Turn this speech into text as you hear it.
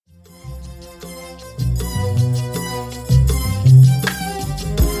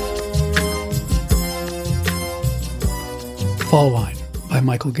Fall Line by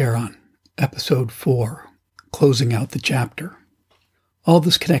Michael Garon, Episode 4, Closing Out the Chapter. All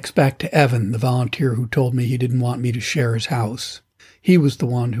this connects back to Evan, the volunteer who told me he didn't want me to share his house. He was the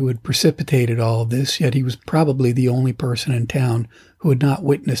one who had precipitated all of this, yet he was probably the only person in town who had not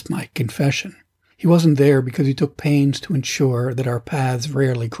witnessed my confession. He wasn't there because he took pains to ensure that our paths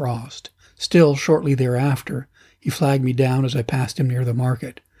rarely crossed. Still, shortly thereafter, he flagged me down as I passed him near the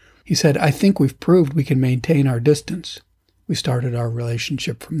market. He said, "I think we've proved we can maintain our distance." We started our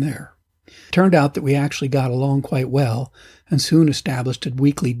relationship from there. It turned out that we actually got along quite well and soon established a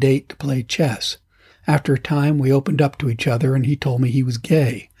weekly date to play chess. After a time, we opened up to each other and he told me he was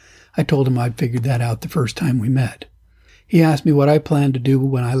gay. I told him I'd figured that out the first time we met. He asked me what I planned to do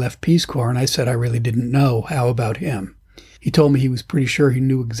when I left Peace Corps, and I said I really didn't know. How about him? He told me he was pretty sure he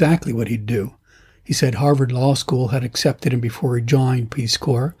knew exactly what he'd do. He said Harvard Law School had accepted him before he joined Peace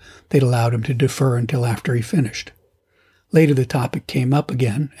Corps. They'd allowed him to defer until after he finished. Later the topic came up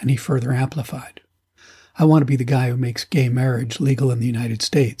again, and he further amplified. I want to be the guy who makes gay marriage legal in the United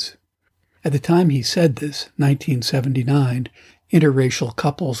States. At the time he said this, 1979, interracial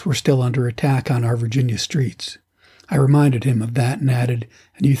couples were still under attack on our Virginia streets. I reminded him of that and added,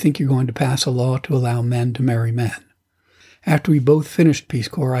 "And you think you're going to pass a law to allow men to marry men?" After we both finished Peace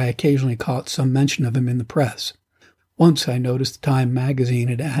Corps, I occasionally caught some mention of him in the press. Once I noticed Time magazine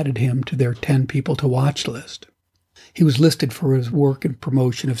had added him to their 10 people to watch list. He was listed for his work and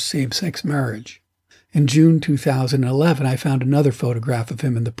promotion of same-sex marriage. In June 2011, I found another photograph of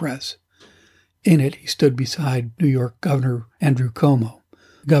him in the press. In it, he stood beside New York Governor Andrew Cuomo.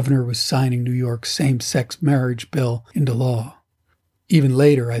 The governor was signing New York's same-sex marriage bill into law. Even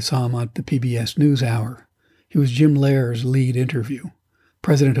later, I saw him on the PBS NewsHour. He was Jim Lehrer's lead interview.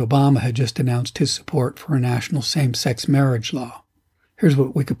 President Obama had just announced his support for a national same-sex marriage law. Here's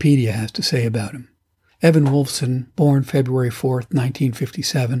what Wikipedia has to say about him. Evan Wolfson, born February 4,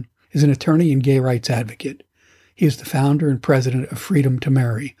 1957, is an attorney and gay rights advocate. He is the founder and president of Freedom to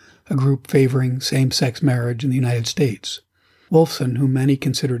Marry, a group favoring same-sex marriage in the United States. Wolfson, whom many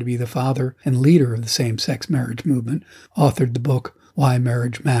consider to be the father and leader of the same-sex marriage movement, authored the book Why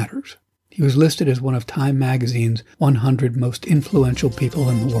Marriage Matters. He was listed as one of Time magazine's 100 most influential people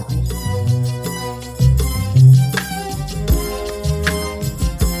in the world.